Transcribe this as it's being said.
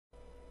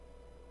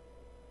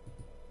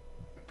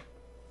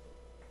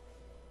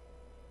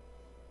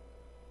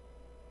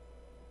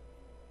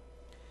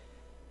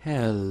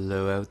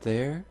Hello out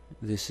there,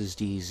 this is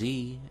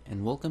DZ,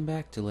 and welcome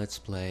back to Let's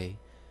Play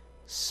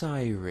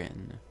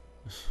Siren.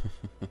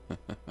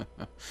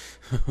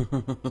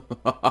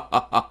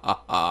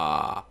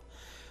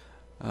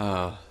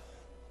 I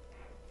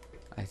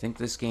think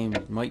this game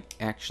might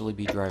actually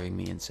be driving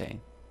me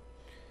insane.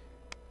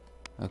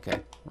 Okay,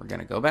 we're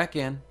gonna go back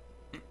in.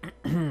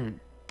 We're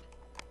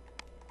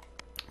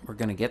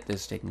gonna get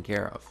this taken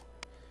care of.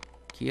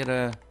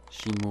 Kira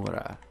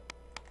Shimura.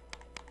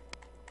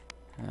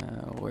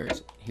 Where is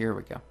it? Here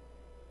we go.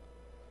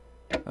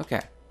 Okay.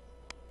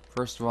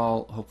 First of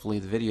all, hopefully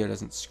the video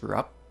doesn't screw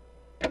up.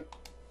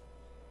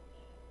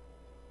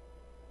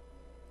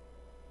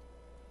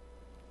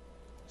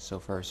 So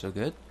far, so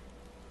good.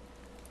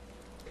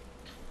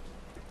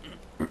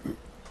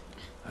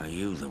 Are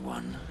you the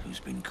one who's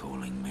been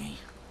calling me?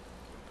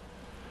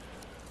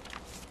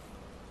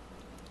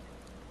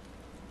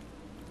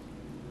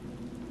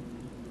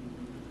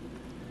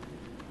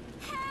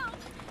 Help!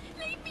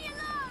 Leave me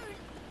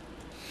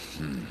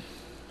alone!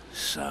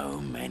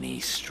 So many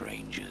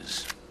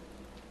strangers.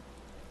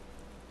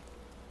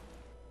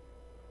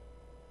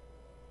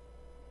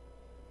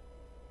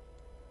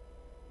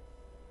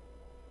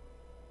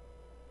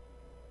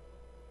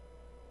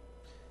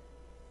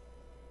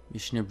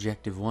 Mission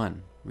Objective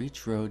 1.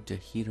 Reach road to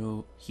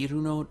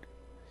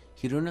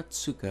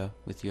Hironotsuka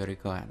with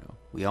Yoriko Anno.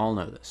 We all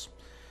know this.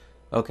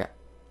 Okay.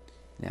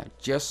 Now,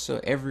 just so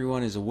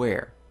everyone is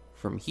aware,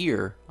 from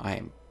here, I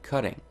am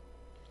cutting.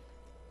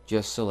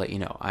 Just to let you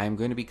know, I am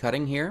going to be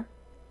cutting here.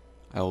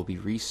 I will be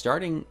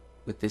restarting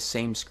with this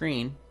same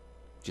screen,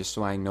 just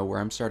so I know where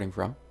I'm starting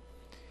from.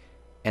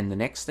 And the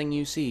next thing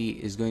you see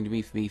is going to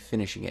be me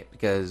finishing it,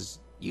 because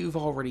you've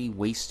already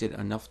wasted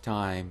enough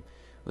time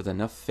with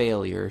enough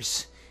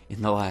failures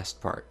in the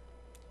last part.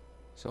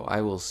 So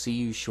I will see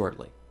you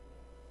shortly.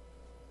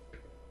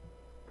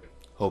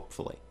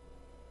 Hopefully.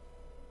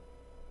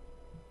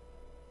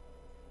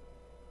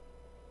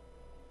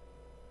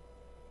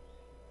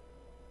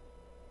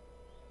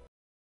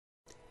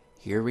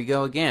 Here we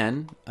go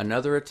again,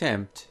 another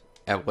attempt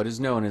at what is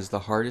known as the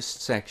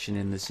hardest section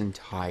in this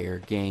entire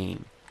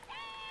game.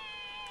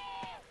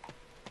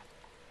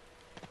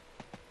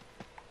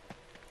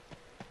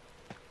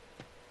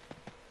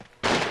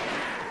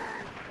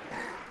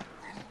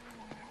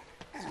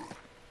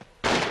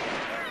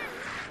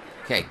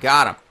 Okay,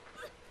 got him.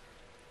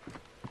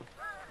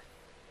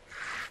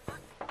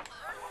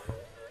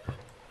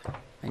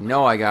 I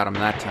know I got him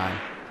that time.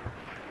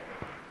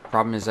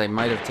 Problem is I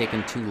might have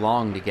taken too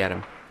long to get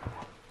him.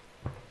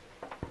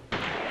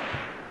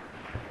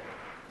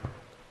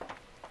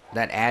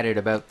 That added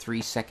about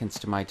 3 seconds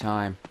to my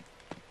time.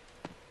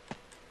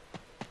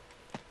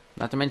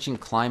 Not to mention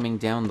climbing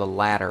down the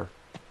ladder.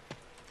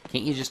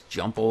 Can't you just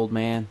jump, old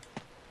man?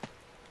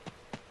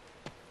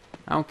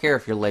 I don't care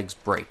if your legs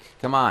break.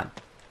 Come on.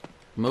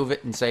 Move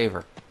it and save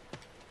her.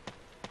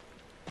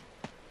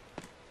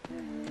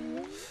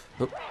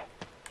 Oop.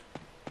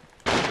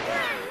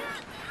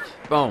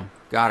 Boom.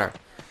 Got her.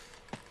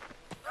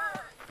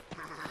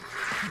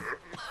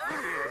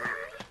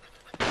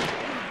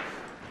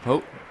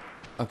 Oh.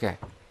 Okay.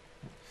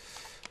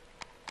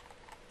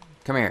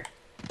 Come here.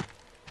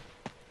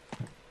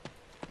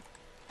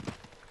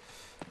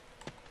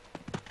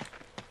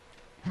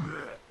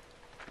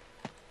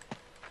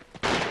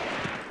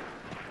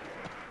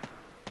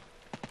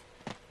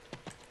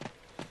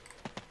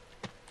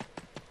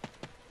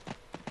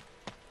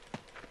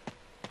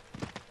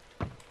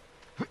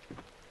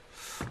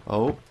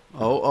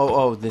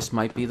 Oh, this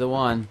might be the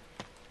one.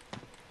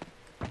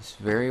 This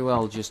very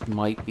well just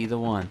might be the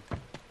one.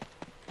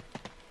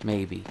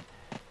 Maybe.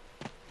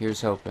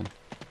 Here's hoping.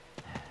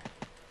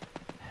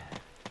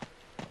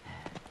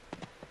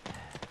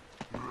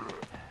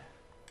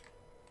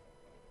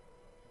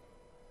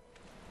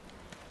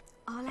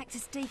 I'll act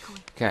as decoy.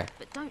 Okay.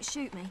 But don't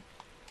shoot me.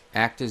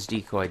 Act as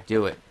decoy.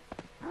 Do it.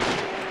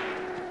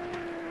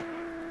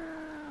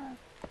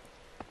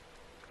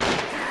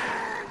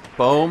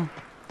 Boom.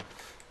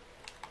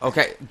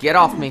 Okay, get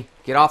off me.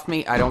 Get off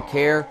me. I don't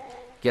care.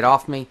 Get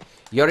off me.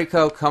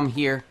 Yoriko, come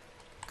here.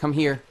 Come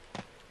here.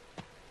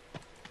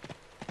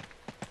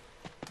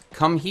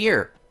 Come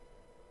here.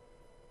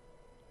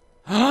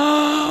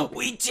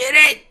 We did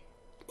it!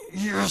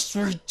 Yes,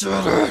 we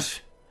did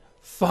it!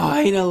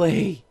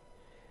 Finally!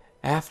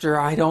 After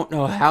I don't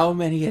know how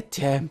many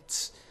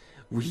attempts,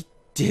 we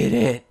did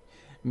it.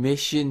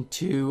 Mission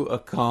 2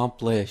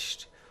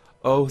 accomplished.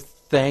 Oh,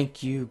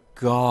 thank you,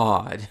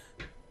 God.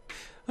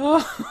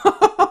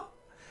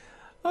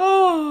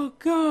 Oh,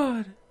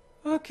 God.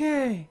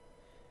 Okay.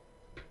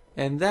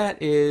 And that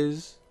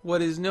is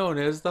what is known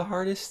as the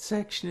hardest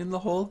section in the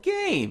whole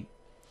game.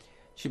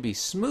 Should be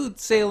smooth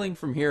sailing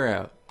from here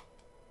out.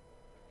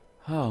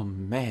 Oh,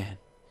 man.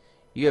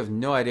 You have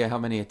no idea how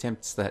many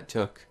attempts that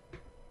took.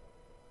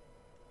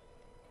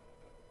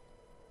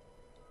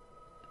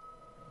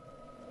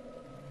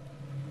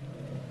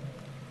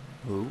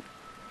 Ooh.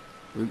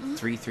 Route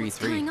 333. What's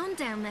going on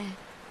down there?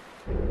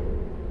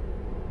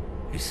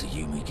 It's the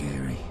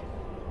Yumigiri.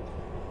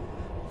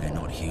 They're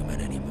not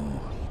human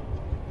anymore.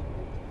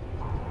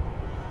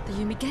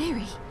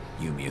 Yumigiri.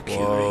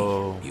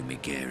 Whoa.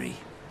 Yumigiri.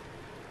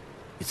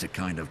 It's a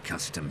kind of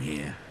custom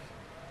here.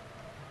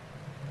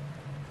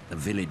 A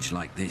village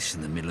like this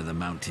in the middle of the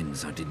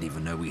mountains, I didn't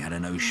even know we had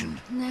an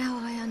ocean. Now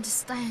I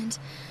understand.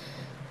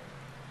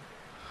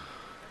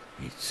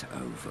 It's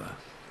over.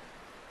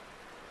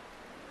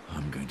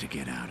 I'm going to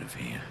get out of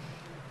here.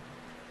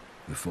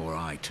 Before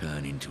I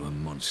turn into a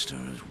monster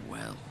as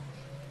well.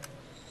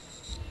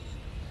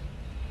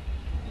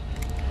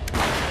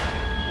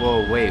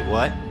 Whoa, wait,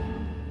 what?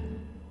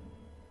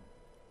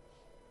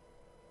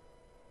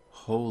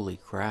 Holy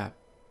crap.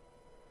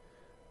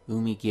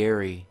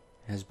 Umigiri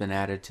has been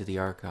added to the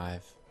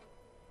archive.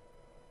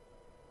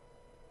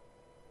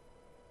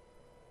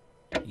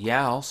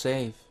 Yeah, I'll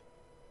save.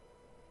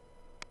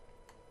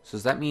 So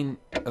does that mean...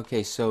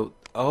 Okay, so...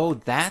 Oh,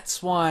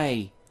 that's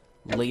why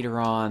later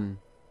on...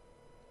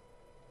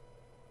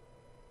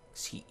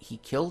 He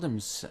killed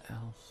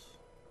himself.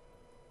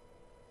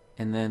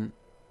 And then...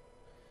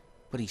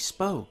 But he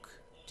spoke.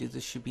 Do the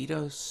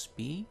Shibitos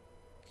speak?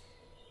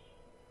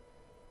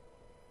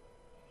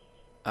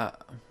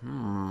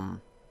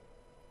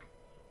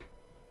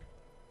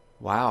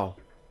 Wow.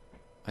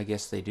 I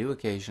guess they do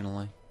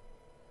occasionally.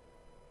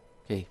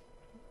 Okay.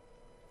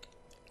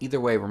 Either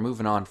way, we're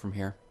moving on from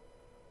here.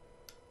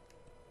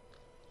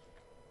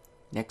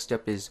 Next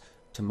up is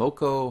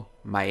Tomoko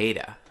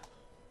Maeda.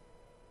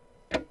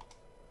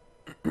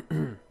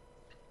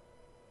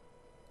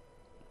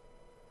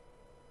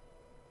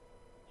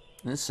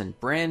 This is a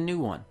brand new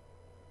one.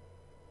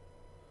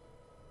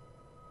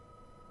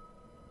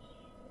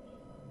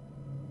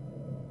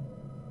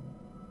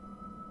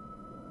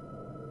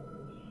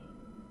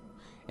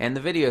 And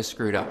the video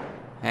screwed up.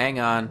 Hang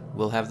on,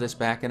 we'll have this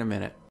back in a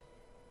minute.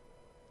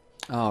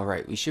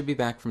 Alright, we should be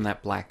back from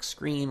that black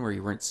screen where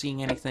you weren't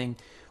seeing anything.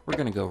 We're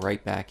going to go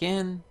right back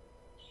in.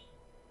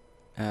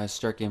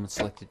 Start game with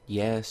selected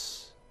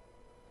yes.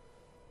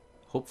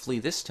 Hopefully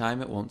this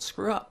time it won't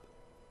screw up.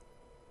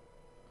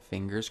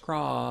 Fingers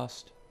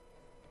crossed.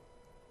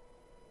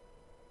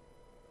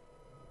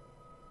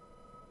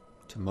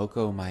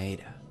 Tomoko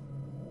Maeda.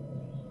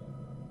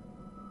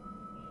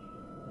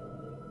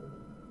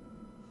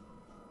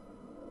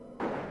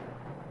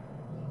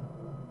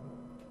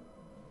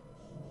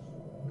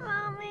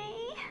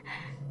 Mommy,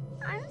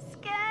 I'm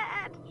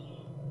scared.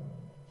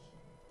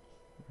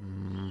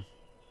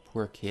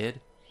 Poor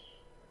kid.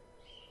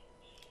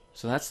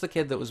 So that's the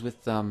kid that was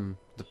with the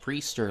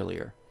priest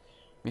earlier.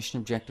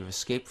 Mission objective,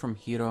 escape from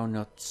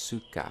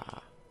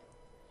Hironotsuka.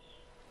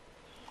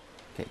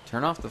 Okay,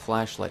 turn off the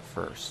flashlight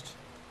first.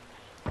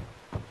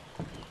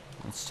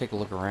 Let's take a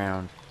look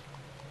around.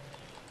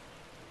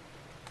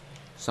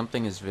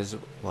 Something is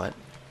visible. What?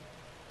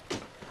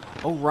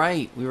 Oh,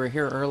 right. We were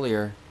here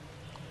earlier.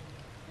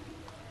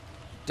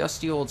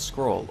 Dusty old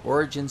scroll.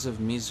 Origins of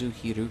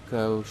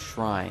Mizuhiruko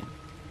Shrine.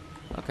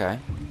 Okay.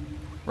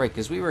 Right,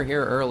 because we were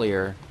here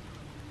earlier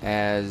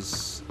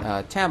as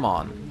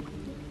Tamon.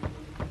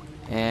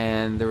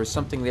 And there was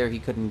something there he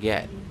couldn't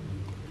get.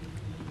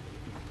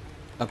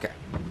 Okay.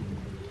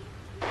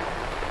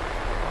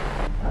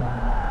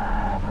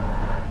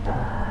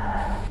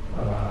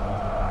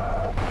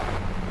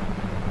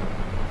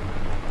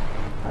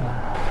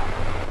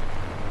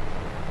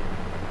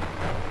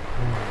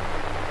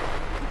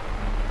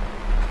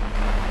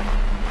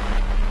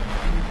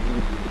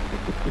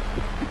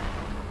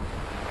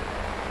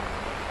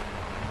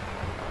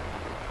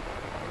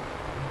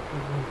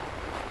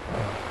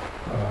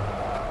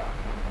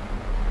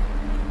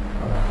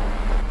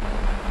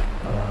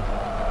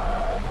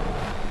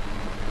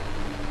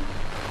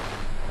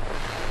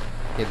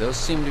 Okay, those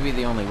seem to be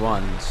the only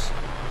ones.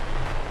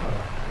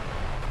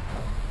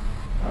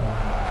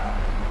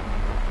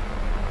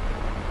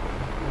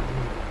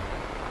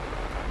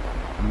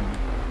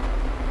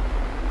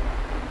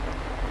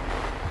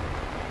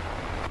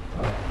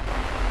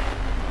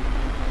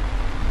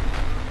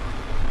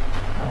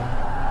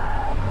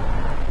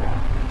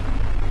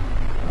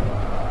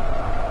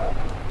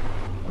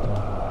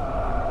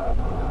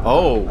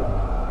 Oh!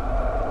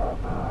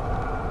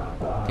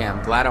 Okay,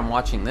 I'm glad I'm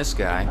watching this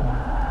guy.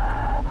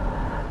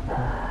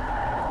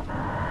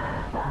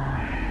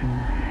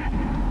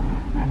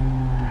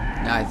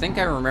 Now, I think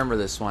I remember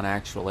this one,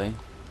 actually.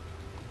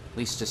 At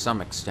least to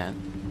some extent.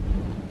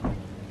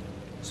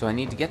 So I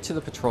need to get to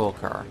the patrol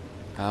car.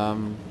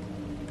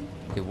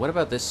 Okay, what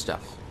about this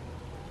stuff?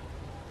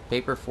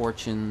 Paper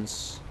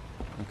fortunes.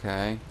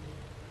 Okay.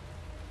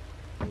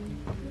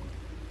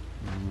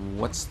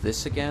 What's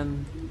this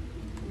again?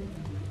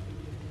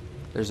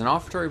 There's an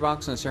offertory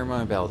box and a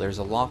ceremony bell. There's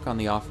a lock on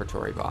the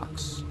offertory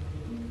box.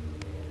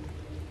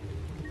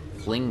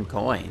 Fling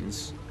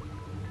coins.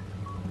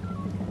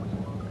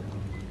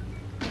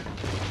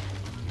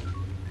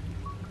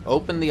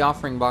 Open the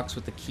offering box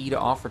with the key to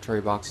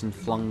offertory box and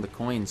flung the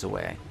coins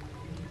away.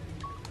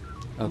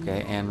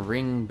 Okay, and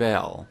ring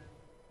bell.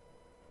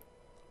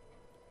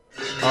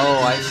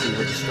 Oh, I see.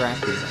 We're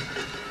distracted.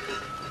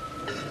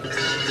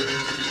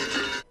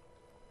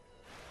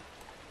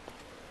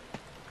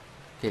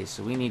 Okay,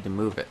 so we need to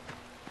move it.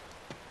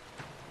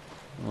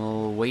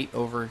 We'll wait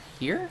over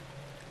here,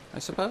 I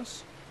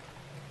suppose.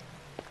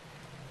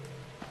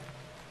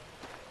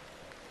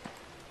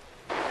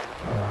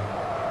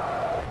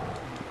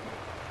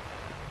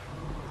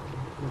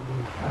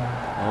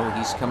 Oh,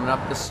 he's coming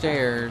up the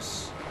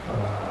stairs.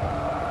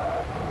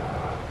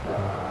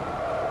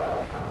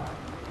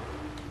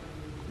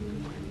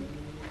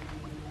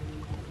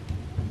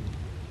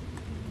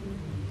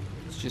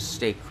 Let's just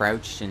stay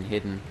crouched and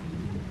hidden.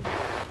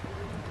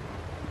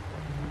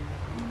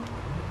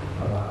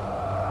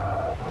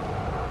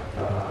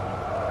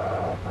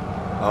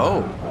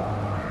 Oh.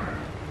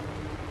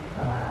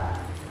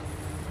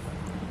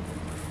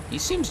 He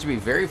seems to be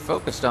very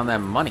focused on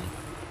that money.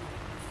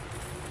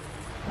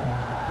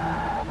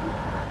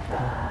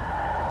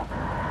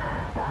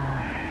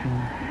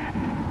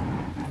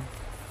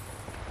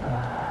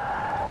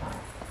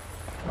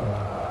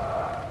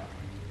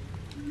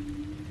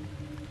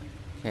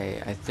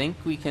 Okay, I think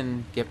we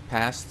can get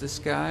past this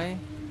guy.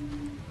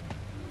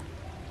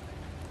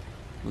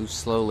 Move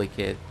slowly,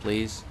 kid,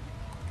 please.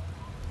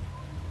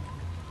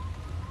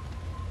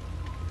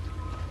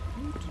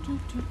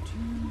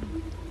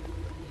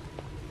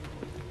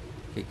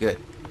 Okay, good.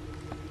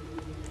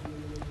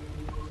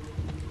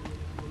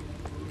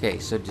 Okay,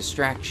 so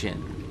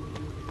distraction.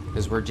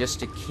 Because we're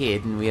just a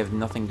kid and we have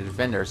nothing to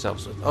defend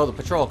ourselves with. Oh, the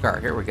patrol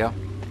car. Here we go.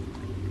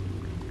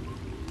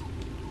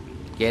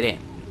 Get in.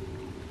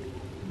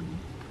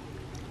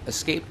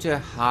 Escape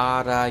to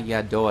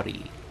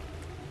Harayadori.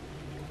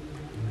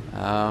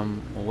 Well,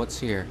 what's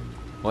here?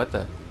 What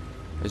the?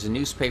 There's a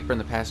newspaper in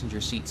the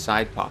passenger seat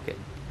side pocket.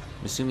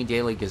 Misumi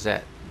Daily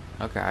Gazette.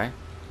 Okay.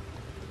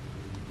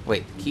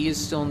 Wait, the key is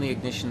still in the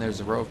ignition. There's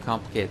a row of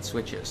complicated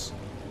switches.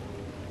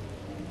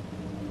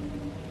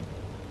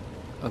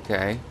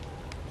 Okay.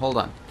 Hold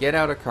on. Get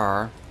out of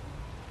car.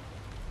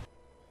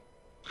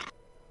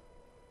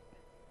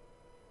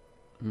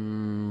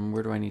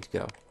 Where do I need to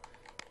go?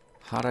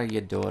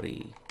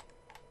 Harayadori.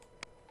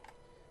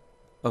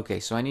 Okay,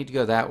 so I need to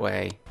go that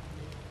way.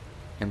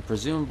 And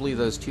presumably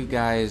those two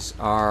guys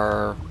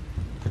are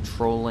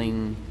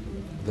patrolling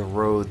the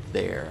road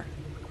there.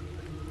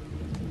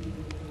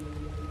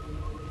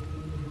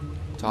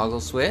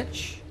 Toggle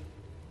switch.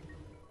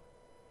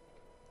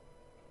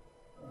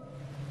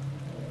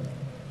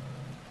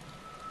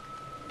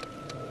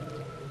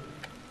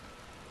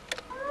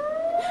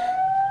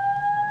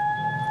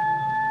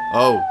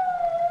 Oh.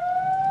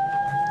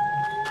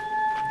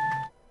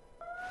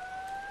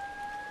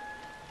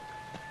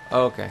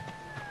 Okay.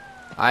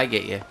 I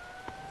get you.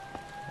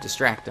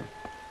 Distract him.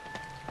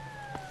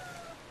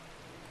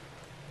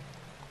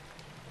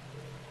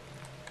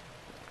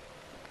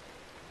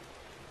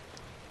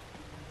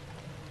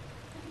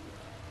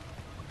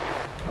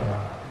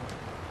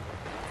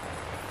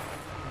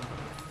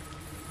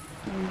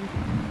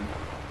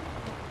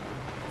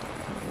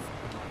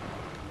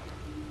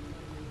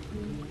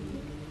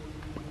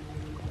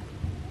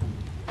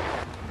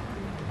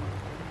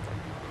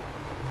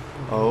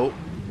 Oh.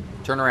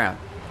 Turn around.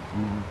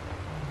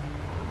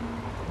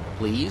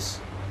 Please.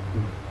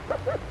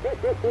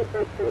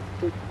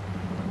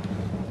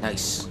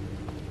 Nice.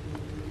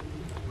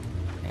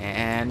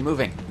 And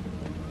moving.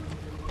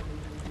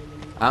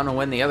 I don't know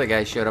when the other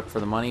guy showed up for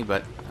the money,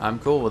 but I'm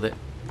cool with it.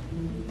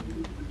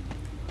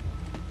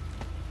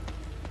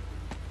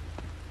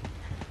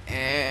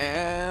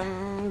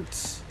 And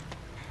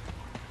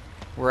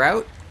we're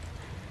out.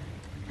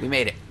 We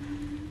made it.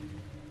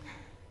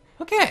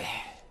 Okay.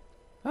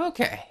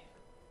 Okay.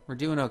 We're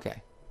doing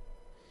okay.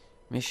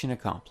 Mission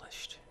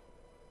accomplished.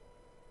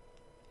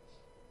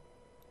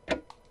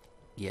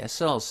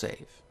 Yes, I'll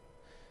save.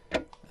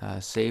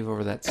 Save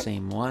over that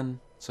same one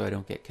so I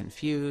don't get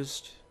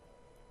confused.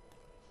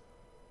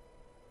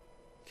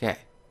 Okay.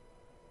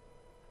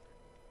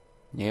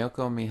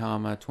 Naoko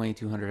Mihama,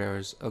 2200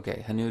 hours.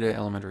 Okay, Hanuda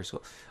Elementary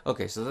School.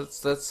 Okay, so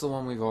that's the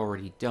one we've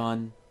already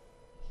done.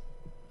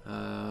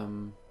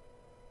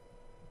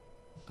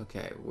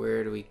 Okay,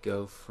 where do we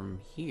go from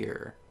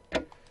here?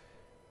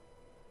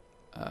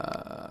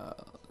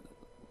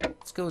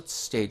 Let's go with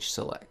stage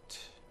select.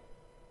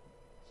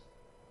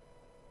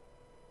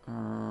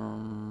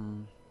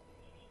 Hum.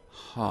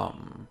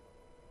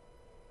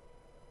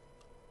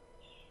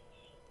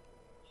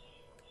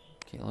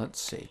 Okay, let's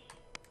see.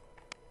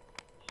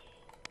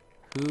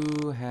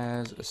 Who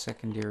has a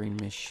secondary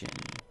mission?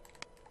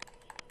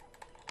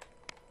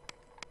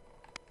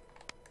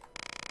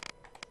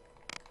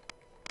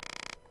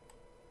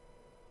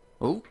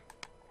 Oh.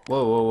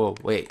 Whoa, whoa, whoa.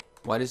 Wait.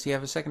 Why does he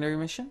have a secondary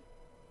mission?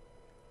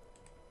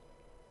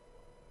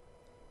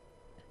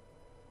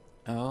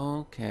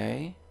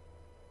 Okay.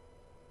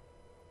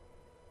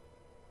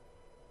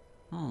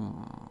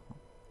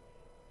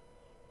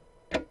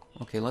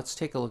 Okay, let's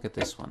take a look at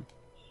this one.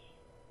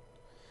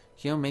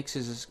 Kyo makes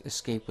his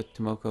escape with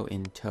Tomoko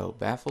in tow.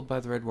 Baffled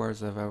by the red wires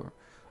that have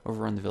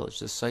overrun the village,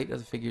 the sight of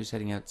the figures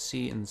heading out to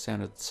sea and the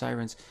sound of the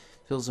sirens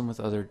fills him with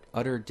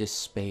utter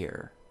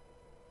despair.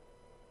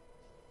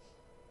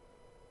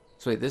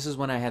 So wait, this is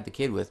when I had the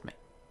kid with me.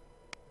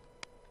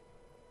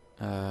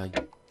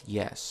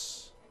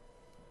 Yes.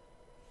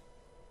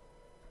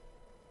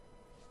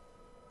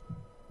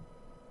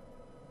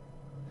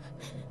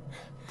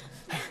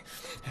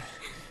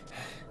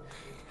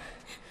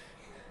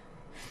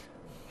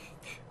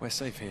 We're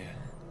safe here.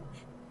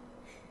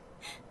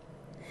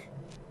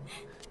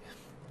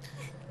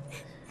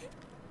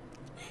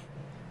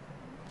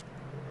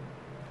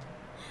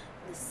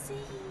 The sea.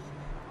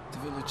 The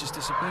village is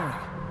disappearing.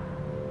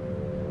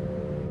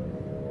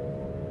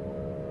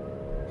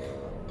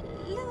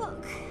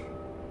 Look.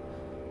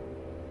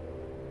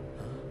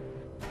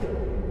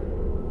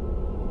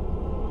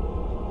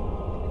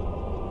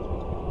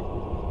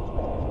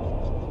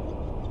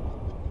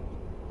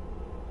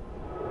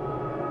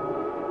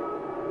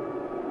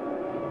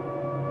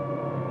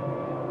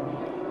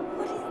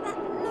 What is that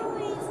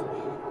noise?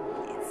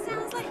 It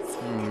sounds like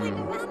some kind of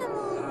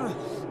animal.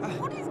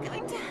 What is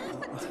going to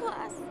happen to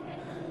us?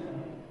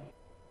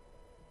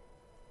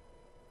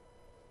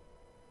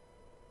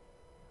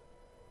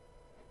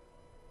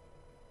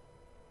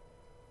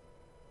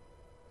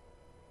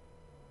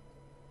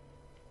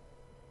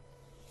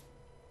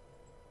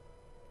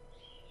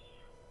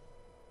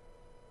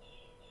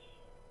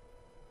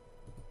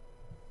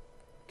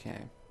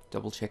 Okay,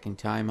 double checking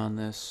time on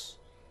this.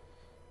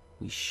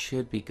 We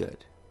should be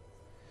good.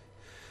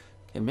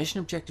 Okay, mission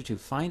objective 2.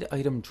 Find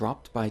item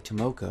dropped by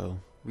Tomoko.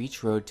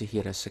 Reach road to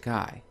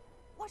Hirasakai.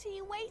 What are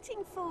you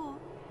waiting for?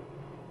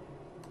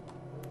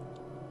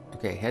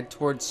 Okay, head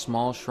towards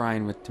small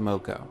shrine with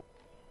Tomoko.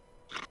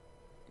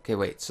 Okay,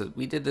 wait, so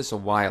we did this a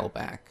while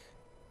back.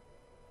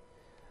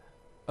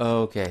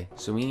 Okay,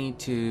 so we need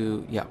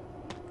to... yeah.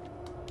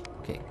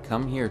 Okay,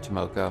 come here,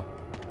 Tomoko.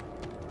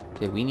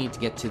 Okay, we need to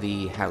get to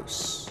the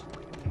house.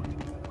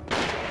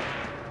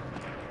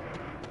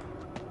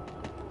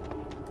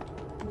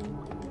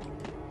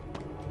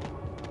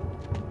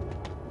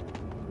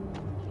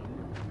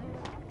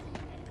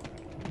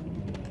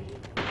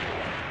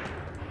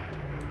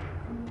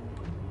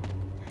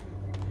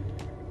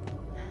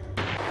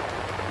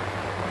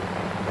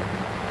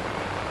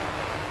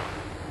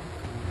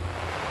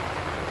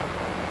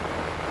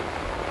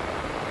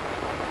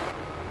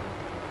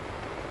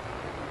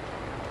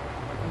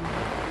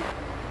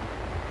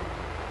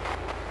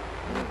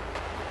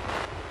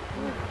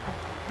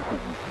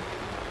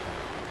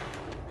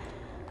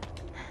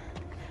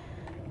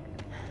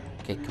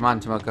 Okay, come on,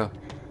 Tomoko.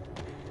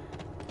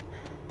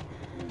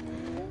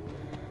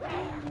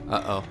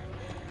 Uh-oh.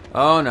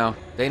 Oh, no.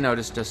 They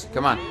noticed us.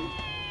 Come on.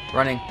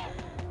 Running.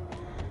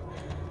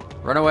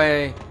 Run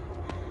away.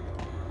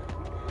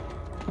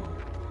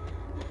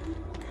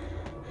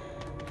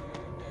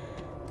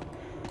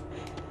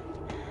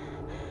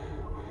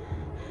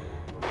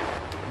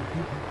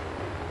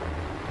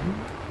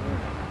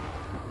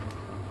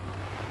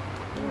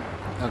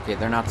 Okay,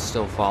 they're not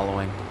still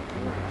following.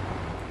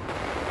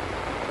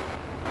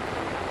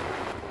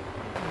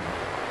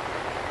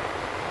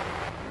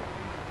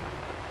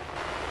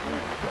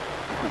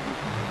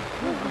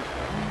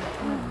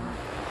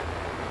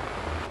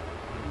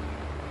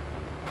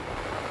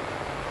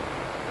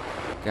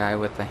 Guy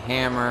with the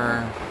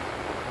hammer.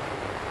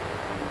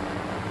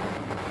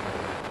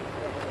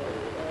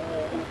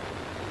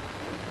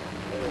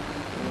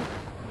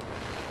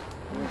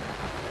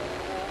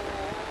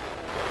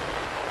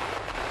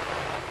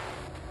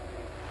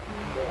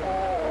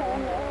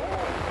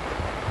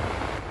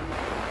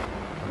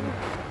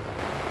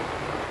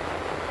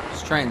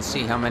 Just try and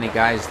see how many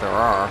guys there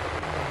are.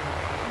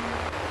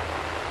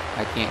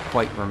 I can't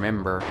quite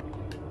remember.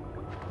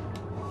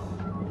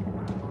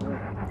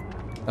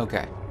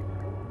 Okay.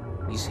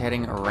 He's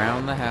heading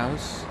around the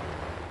house.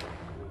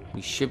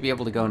 We should be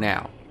able to go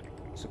now.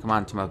 So come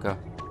on, Tomoko.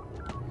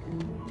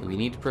 Okay, we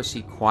need to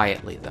proceed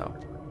quietly, though.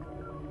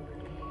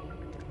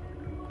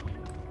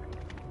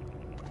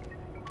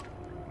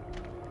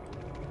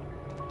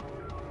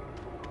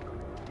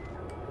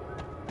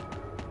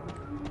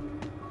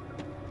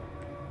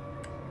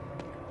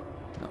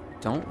 No,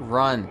 don't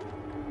run.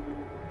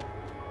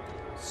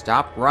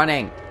 Stop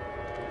running.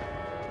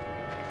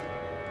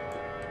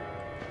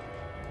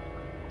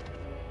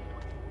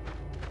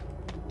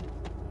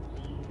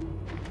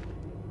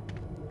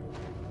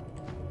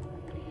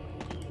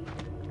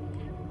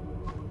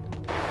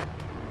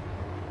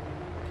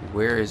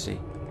 Where is he?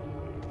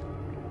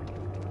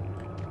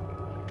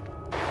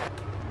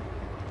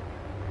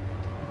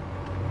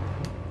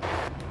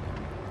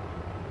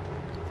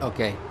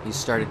 Okay, he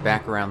started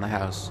back around the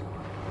house.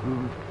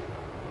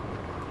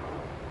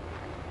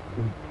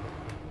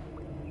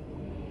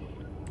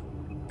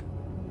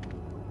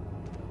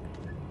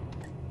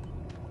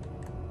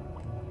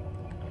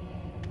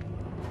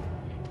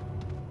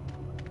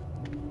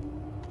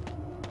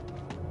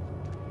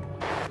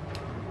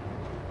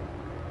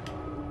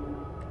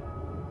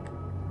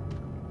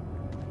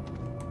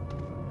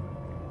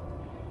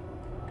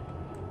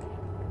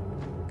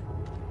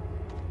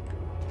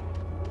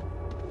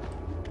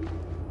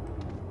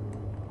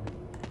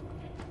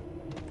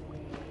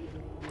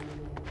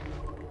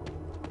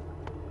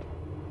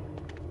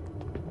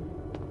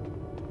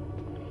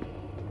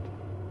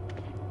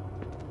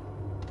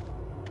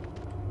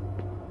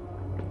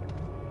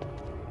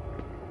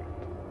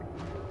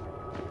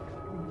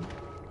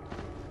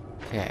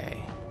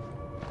 Okay.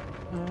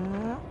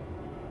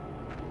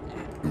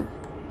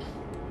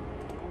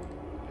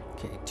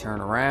 Okay, turn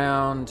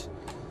around.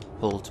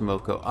 Pull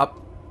Tomoko up.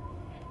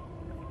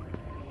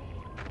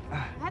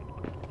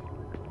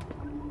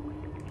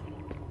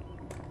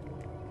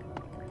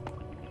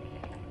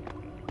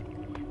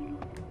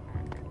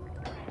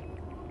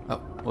 Oh,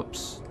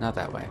 whoops. Not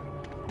that way.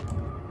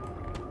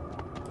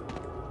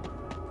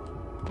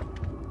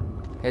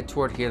 Head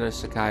toward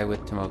Hirasakai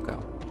with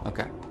Tomoko.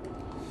 Okay.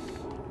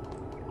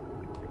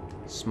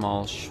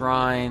 Small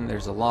shrine.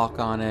 There's a lock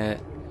on it.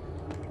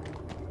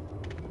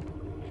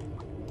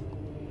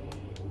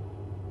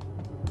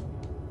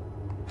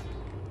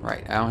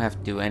 Right, I don't have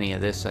to do any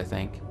of this, I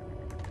think.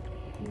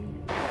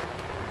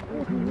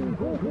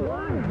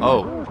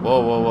 Oh,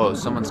 whoa, whoa, whoa.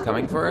 Someone's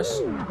coming for us?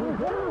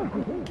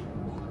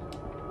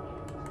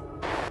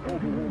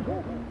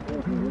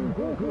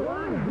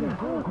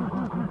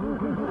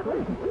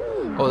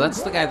 Oh,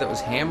 that's the guy that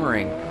was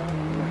hammering.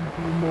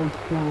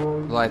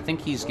 Well, I think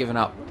he's given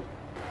up.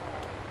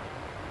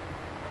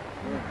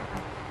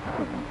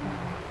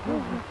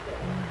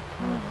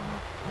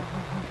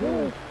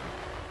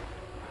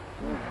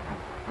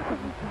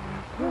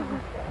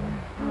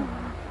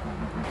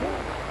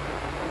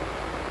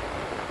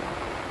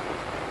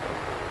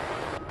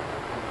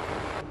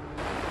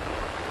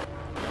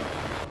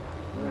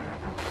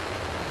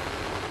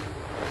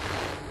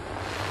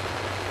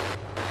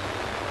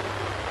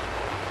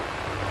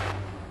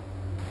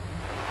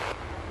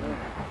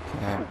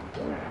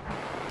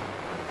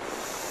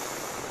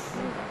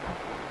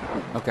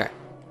 Okay.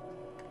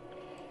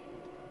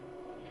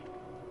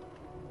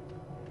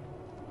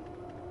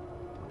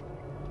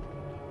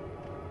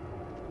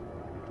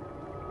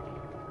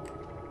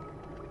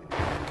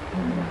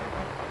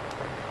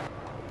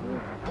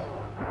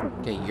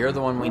 Okay, you're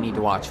the one we need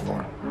to watch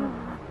for.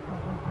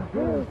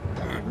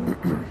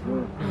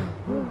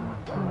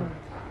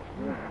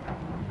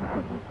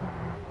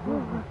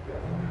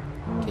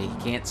 Okay, he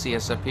can't see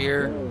us up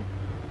here.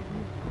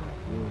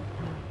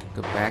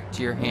 Go back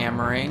to your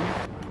hammering.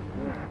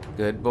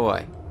 Good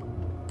boy.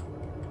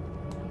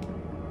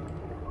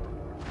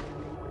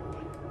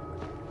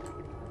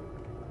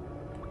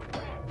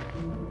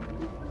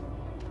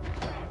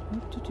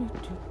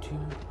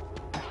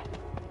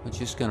 We're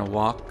just gonna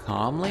walk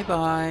calmly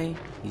by.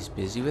 He's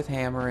busy with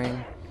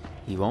hammering.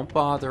 He won't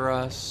bother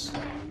us.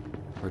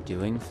 We're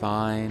doing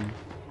fine.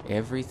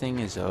 Everything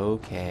is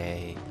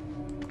okay.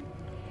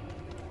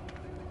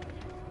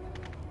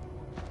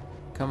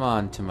 Come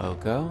on,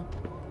 Tomoko.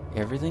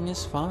 Everything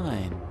is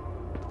fine.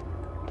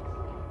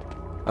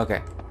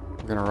 Okay,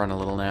 we're gonna run a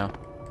little now.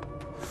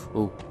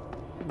 Ooh,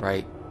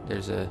 right.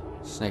 There's a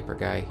sniper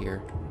guy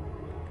here.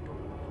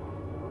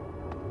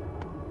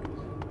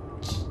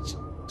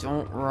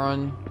 Don't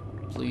run.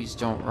 Please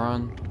don't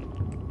run.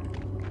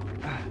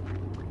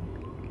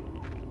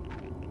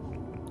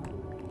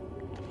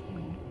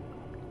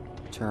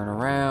 Turn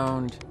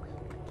around.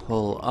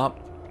 Pull up.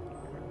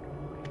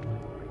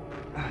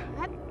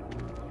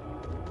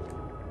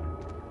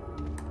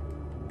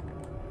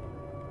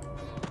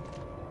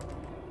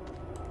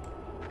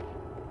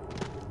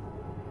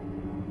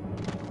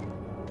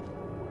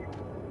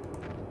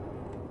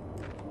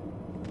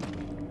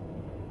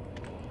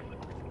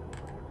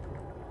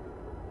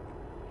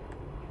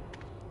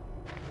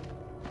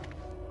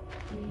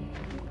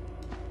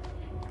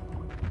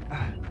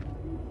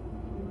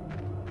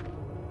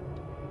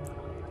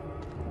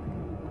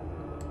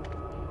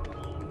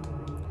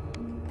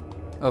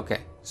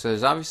 Okay, so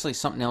there's obviously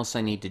something else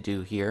I need to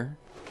do here.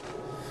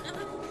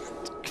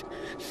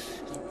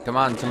 Come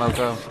on,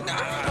 Tomoko.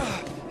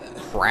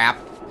 Crap.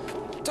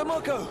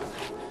 Tomoko!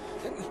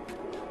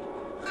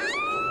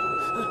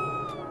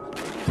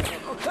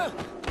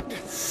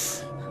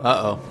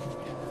 Uh-oh.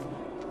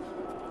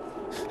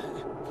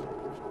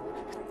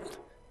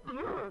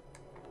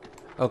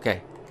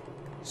 Okay,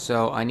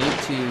 so I need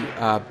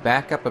to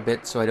back up a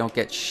bit so I don't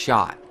get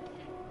shot,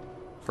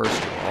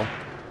 first of all.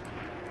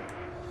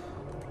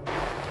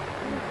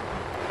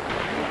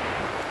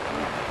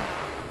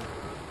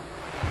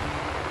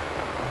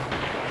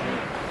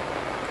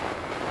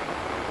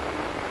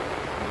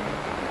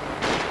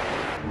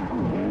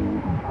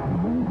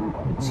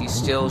 Is he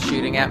still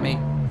shooting at me?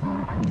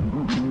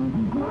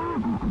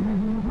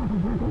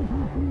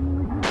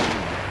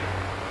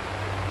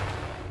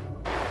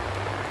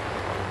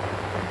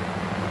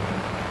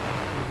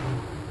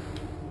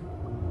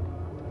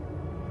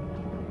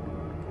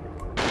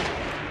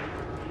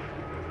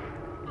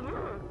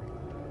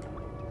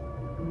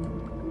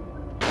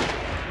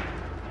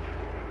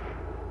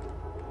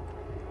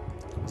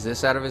 Is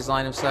this out of his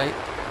line of sight?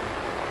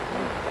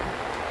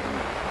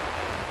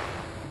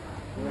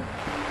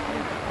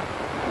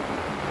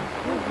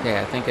 Okay,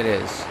 I think it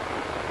is.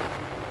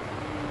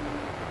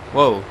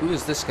 Whoa, who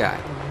is this guy?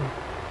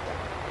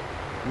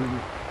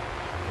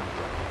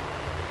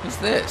 Who's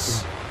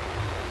this?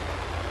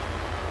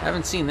 I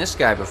haven't seen this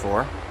guy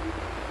before.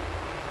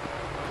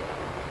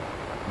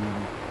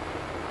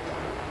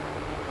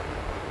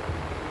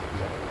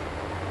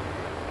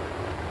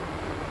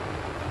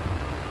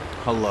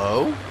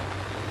 Hello?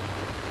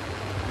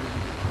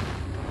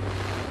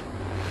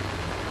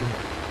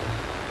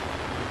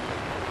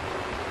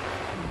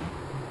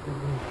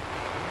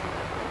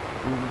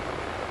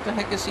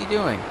 the heck is he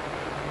doing?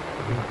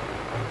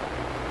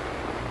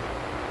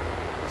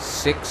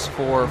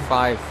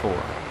 6454.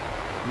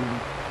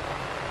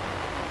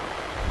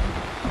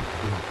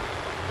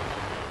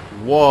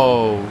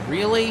 Whoa,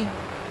 really?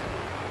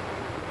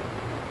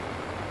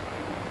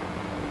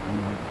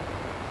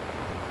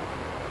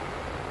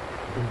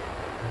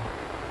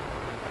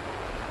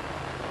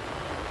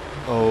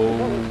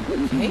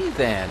 Okay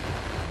then.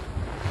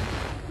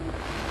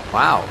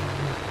 Wow.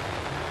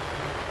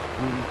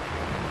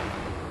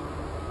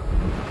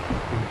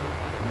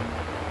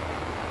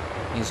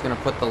 He's gonna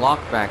put the lock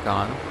back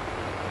on.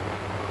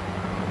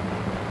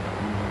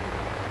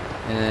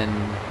 And then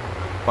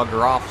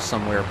bugger off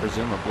somewhere,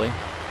 presumably.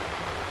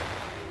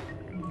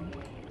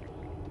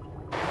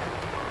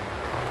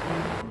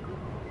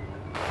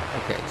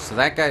 Okay, so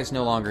that guy's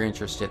no longer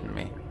interested in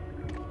me.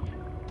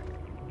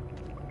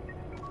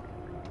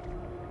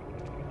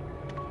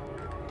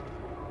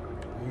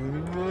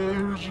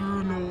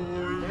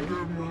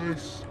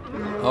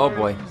 Oh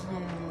boy.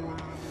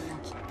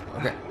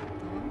 Okay.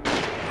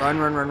 Run,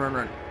 run, run, run,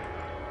 run.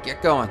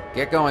 Get going,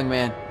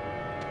 man.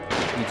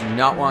 You do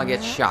not want to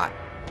get shot.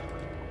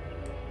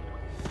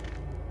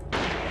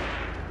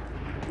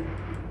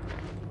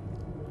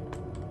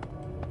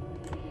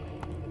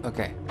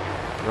 Okay.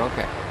 We're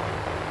okay.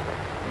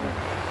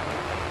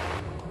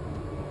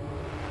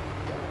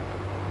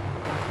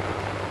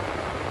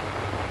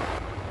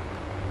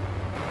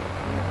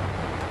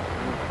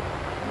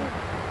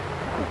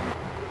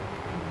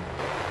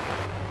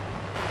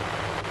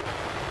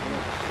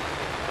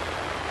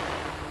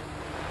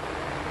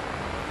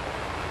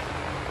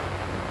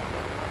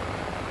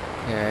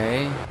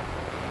 Okay.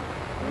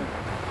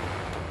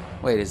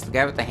 Wait, is the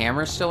guy with the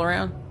hammer still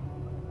around?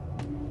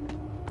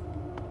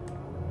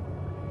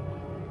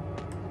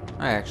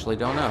 I actually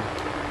don't know.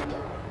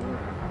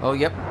 Oh,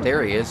 yep,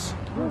 there he is.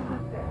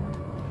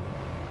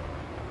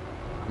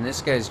 And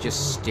this guy's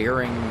just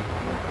staring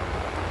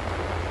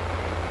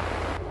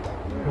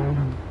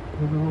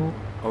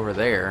over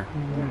there.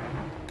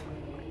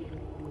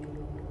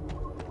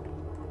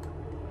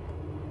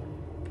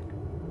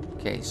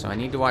 Okay, so I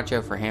need to watch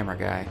out for Hammer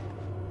Guy.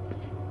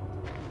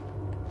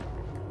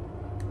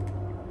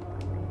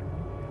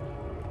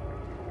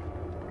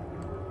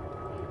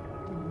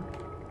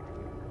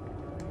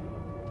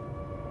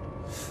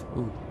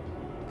 Ooh.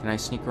 Can I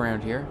sneak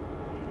around here?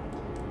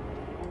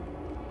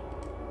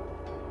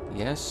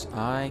 Yes,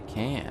 I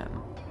can.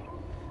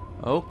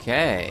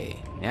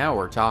 Okay, now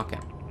we're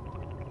talking.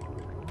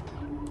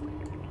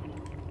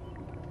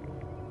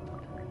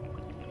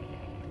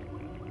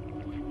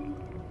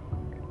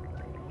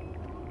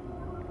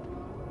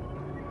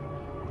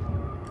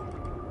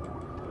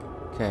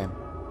 Okay.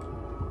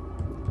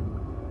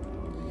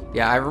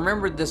 Yeah, I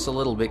remembered this a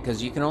little bit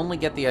because you can only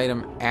get the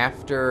item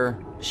after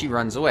she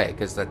runs away,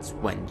 because that's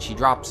when she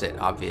drops it,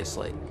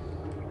 obviously.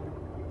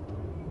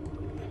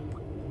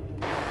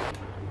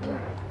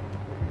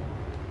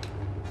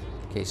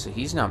 Okay, so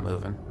he's not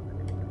moving.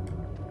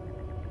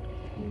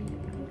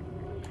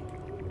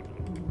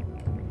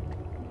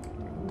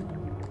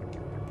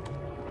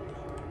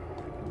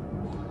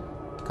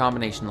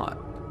 Combination lock.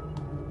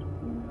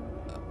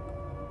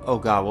 Oh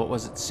god, what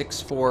was it?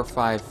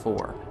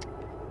 6454.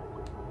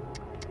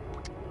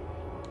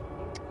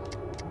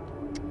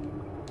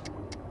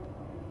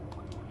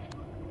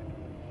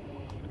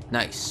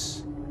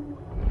 Nice.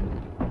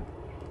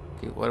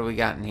 Okay, what do we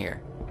got in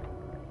here?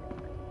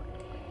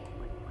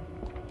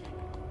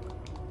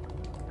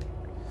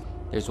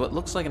 There's what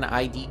looks like an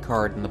ID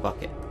card in the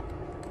bucket.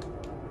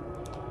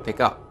 Pick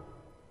up.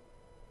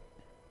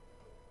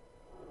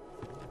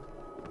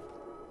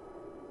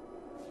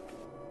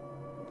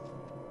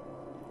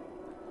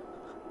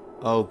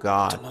 Oh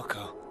god.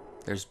 Tomoko.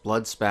 There's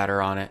blood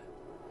spatter on it.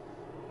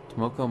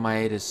 Tomoko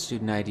Maeda's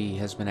student ID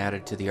has been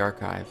added to the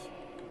archive.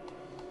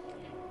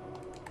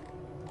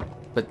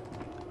 But,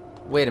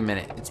 wait a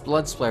minute. It's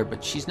blood splatter,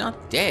 but she's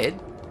not dead.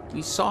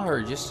 We saw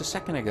her just a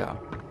second ago.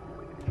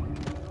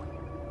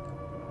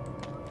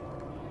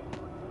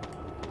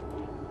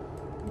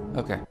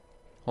 Okay.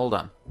 Hold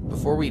on.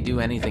 Before we do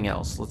anything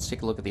else, let's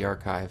take a look at the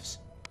archives.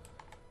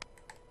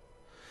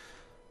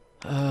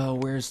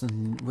 Where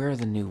are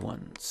the new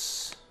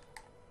ones?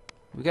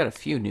 We got a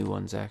few new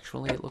ones,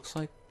 actually, it looks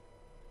like.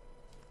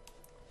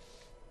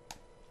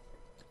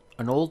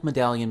 An old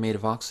medallion made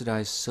of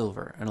oxidized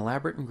silver. An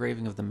elaborate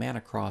engraving of the mana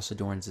cross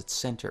adorns its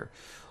center.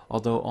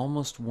 Although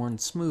almost worn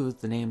smooth,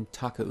 the name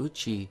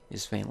Takeuchi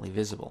is faintly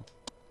visible.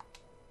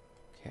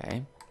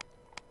 Okay.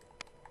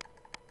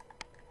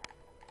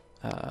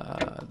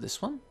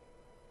 This one?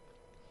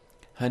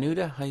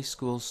 Hanuda High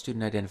School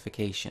student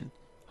identification.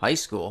 High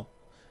school?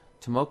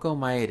 Tomoko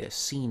Maeda,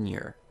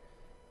 senior.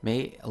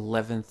 May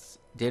 11th,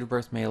 date of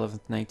birth May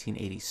 11th,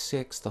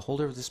 1986. The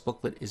holder of this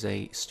booklet is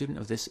a student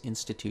of this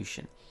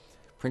institution.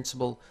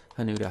 Principal,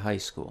 Hanuda High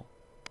School.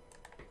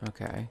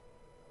 Okay.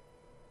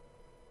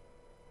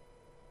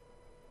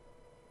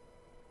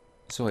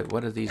 So wait,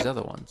 what are these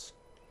other ones?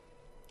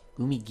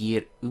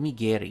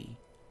 Umigiri.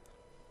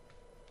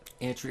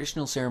 In a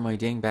traditional ceremony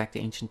dating back to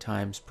ancient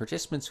times,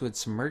 participants who had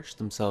submerged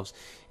themselves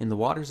in the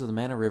waters of the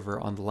Mana River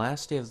on the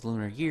last day of the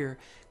lunar year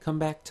come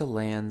back to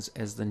lands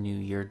as the new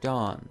year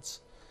dawns.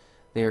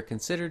 They are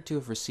considered to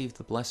have received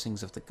the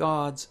blessings of the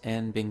gods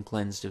and been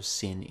cleansed of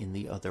sin in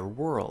the other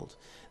world.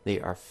 They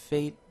are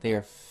feted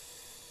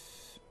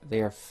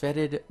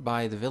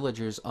by the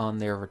villagers on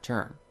their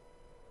return.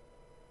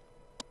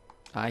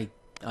 I'm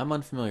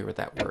unfamiliar with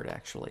that word,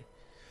 actually.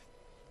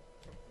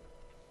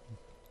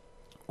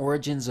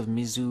 Origins of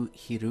Mizu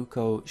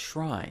Hiruko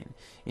Shrine.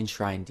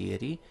 Enshrined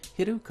deity,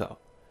 Hiruko.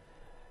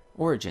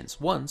 Origins.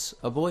 Once,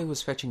 a boy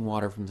was fetching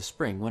water from the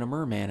spring when a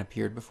merman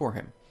appeared before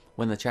him.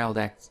 When the child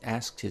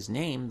asked his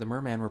name, the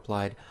merman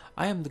replied,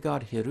 "I am the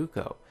god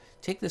Hiruko.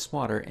 Take this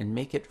water and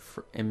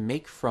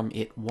make from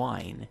it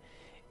wine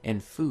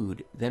and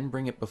food, then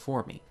bring it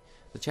before me."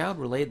 The child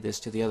relayed this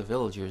to the other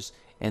villagers,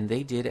 and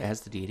they did as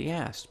the deity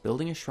asked,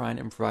 building a shrine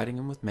and providing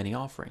him with many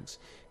offerings.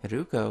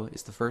 Hiruko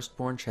is the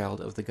firstborn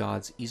child of the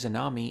gods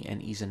Izanami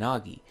and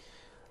Izanagi,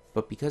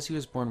 but because he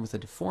was born with a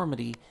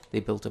deformity, they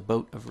built a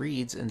boat of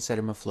reeds and set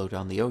him afloat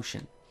on the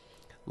ocean.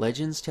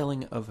 Legends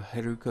telling of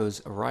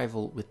Hiruko's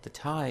arrival with the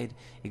tide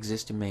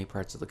exist in many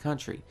parts of the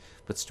country,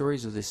 but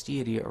stories of this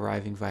deity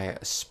arriving via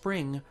a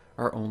spring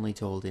are only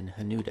told in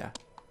Hanuda.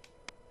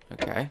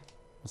 Okay,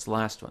 what's the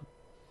last one?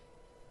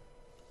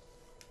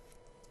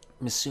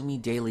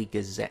 Misumi Daily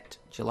Gazette,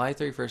 July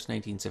 31st,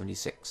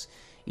 1976.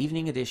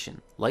 Evening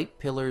edition. Light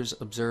pillars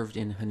observed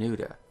in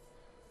Hanuda.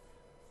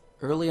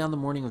 Early on the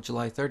morning of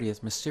July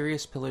 30th,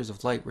 mysterious pillars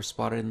of light were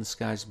spotted in the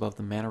skies above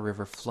the Mana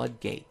River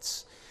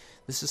floodgates.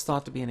 This is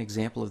thought to be an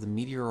example of the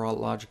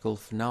meteorological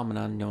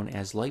phenomenon known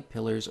as light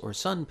pillars or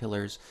sun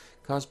pillars,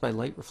 caused by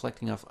light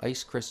reflecting off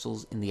ice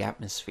crystals in the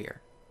atmosphere.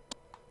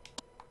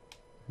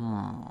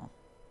 Well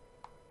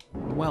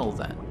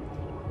then.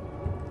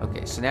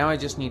 Okay, so now I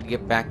just need to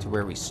get back to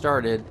where we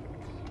started,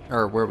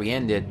 or where we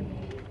ended,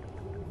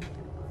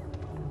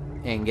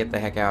 and get the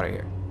heck out of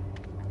here.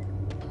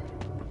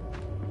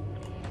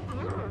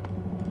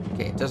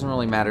 Okay, it doesn't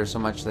really matter so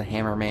much that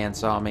Hammerman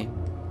saw me,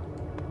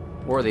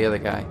 or the other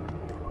guy.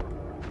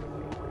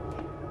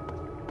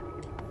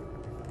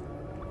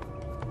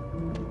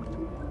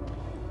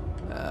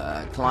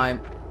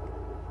 Climb.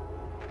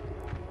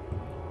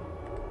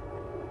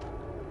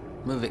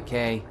 Move it,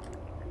 K.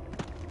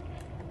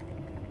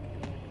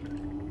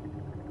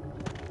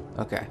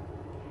 Okay.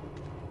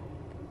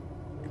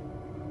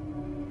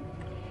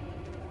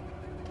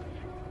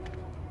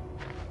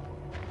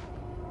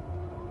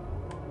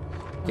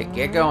 Okay,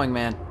 get going,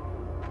 man.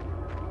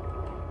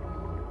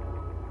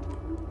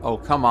 Oh,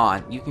 come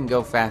on. You can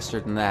go faster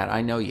than that.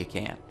 I know you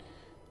can.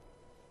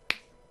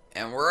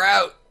 And we're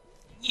out.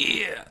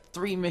 Yeah.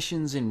 3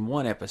 missions in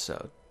 1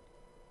 episode.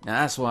 Now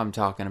that's what I'm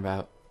talking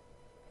about.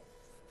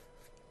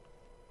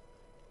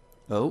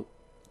 Oh,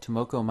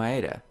 Tomoko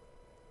Maeda.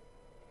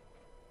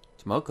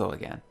 Tomoko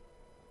again.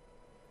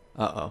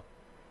 Uh-oh.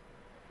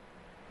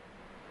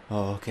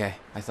 Oh, okay.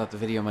 I thought the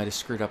video might have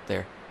screwed up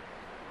there.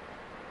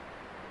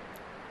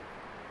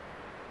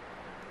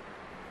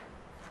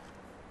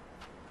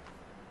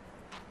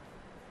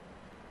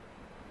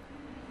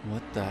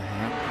 What the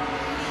heck?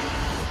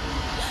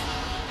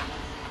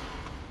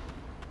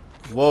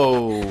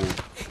 Whoa.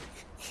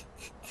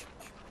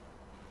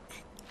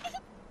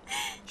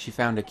 She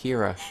found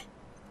Akira.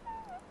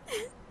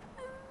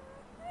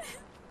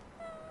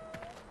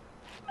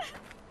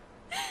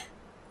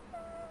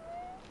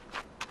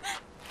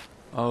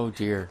 Oh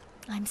dear.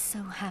 I'm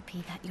so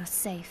happy that you're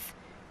safe.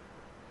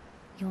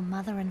 Your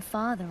mother and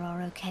father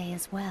are okay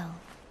as well.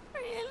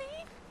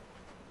 Really?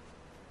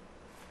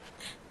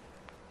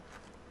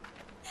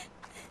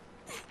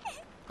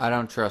 I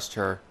don't trust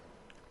her.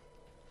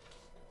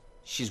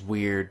 She's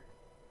weird.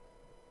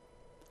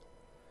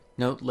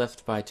 Note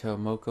left by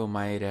Tomoko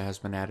Maeda has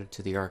been added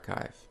to the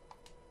archive.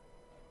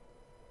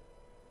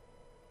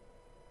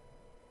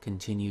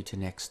 Continue to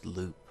next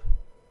loop.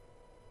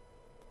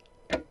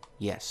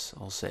 Yes,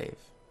 I'll save.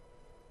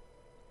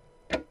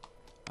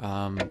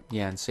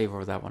 Yeah, and save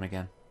over that one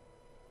again.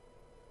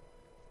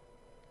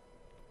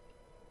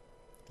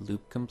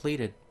 Loop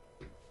completed.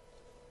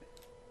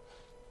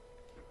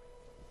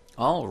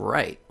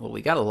 Alright, well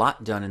we got a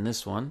lot done in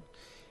this one.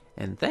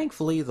 And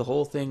thankfully the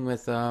whole thing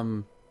with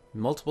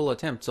multiple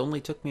attempts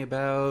only took me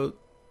about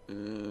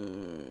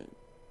 20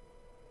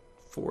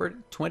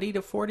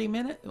 to 40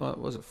 minutes? What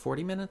was it,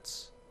 40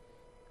 minutes?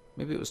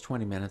 Maybe it was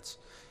 20 minutes.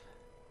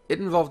 It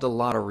involved a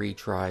lot of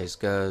retries,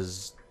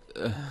 because,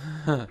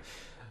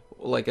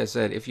 like I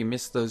said, if you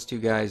missed those 2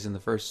 guys in the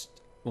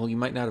first... Well, you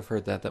might not have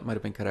heard that. That might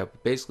have been cut out.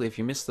 But basically, if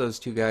you missed those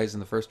 2 guys in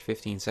the first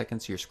 15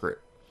 seconds, you're screwed.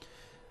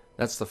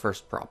 That's the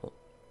first problem.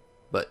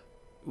 But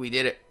we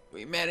did it.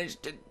 We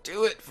managed to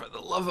do it, for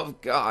the love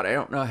of God. I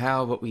don't know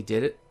how, but we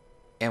did it.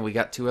 And we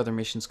got 2 other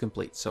missions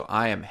complete, so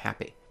I am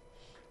happy.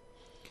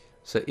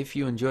 So if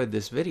you enjoyed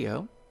this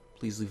video,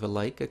 please leave a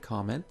like, a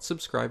comment,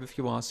 subscribe if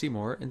you want to see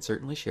more, and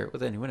certainly share it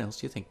with anyone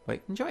else you think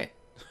might enjoy it.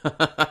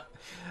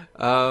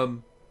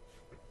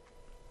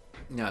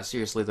 No,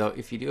 seriously though,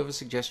 if you do have a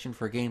suggestion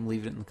for a game,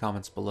 leave it in the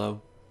comments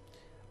below.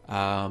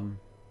 I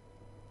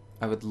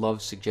would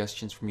love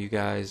suggestions from you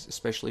guys,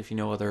 especially if you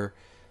know other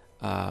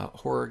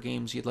horror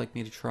games you'd like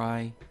me to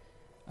try.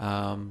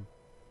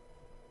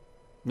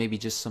 Maybe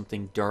just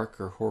something dark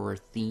or horror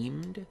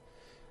themed.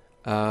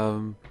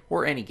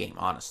 Or any game,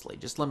 honestly.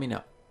 Just let me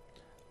know.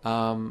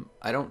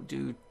 I don't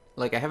do,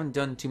 like, I haven't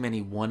done too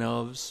many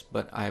one-ofs,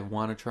 but I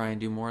want to try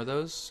and do more of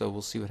those, so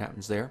we'll see what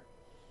happens there.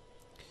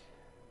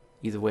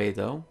 Either way,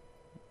 though,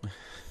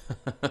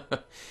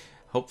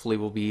 hopefully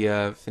we'll be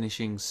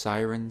finishing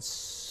Siren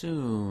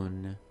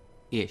soon-ish.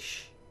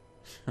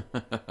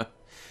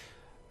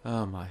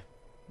 Oh my.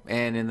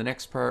 And in the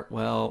next part,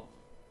 well,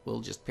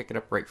 we'll just pick it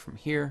up right from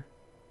here.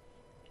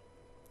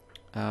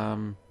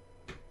 And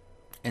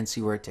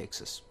see where it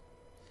takes us.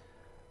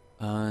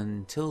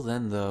 Until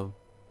then, though,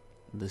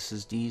 this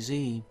is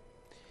DZ.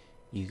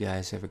 You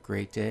guys have a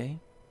great day,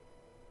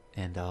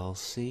 and I'll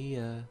see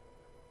ya.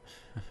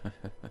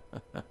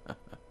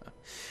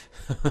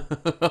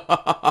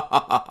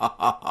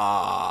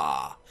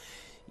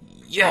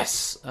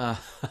 Yes!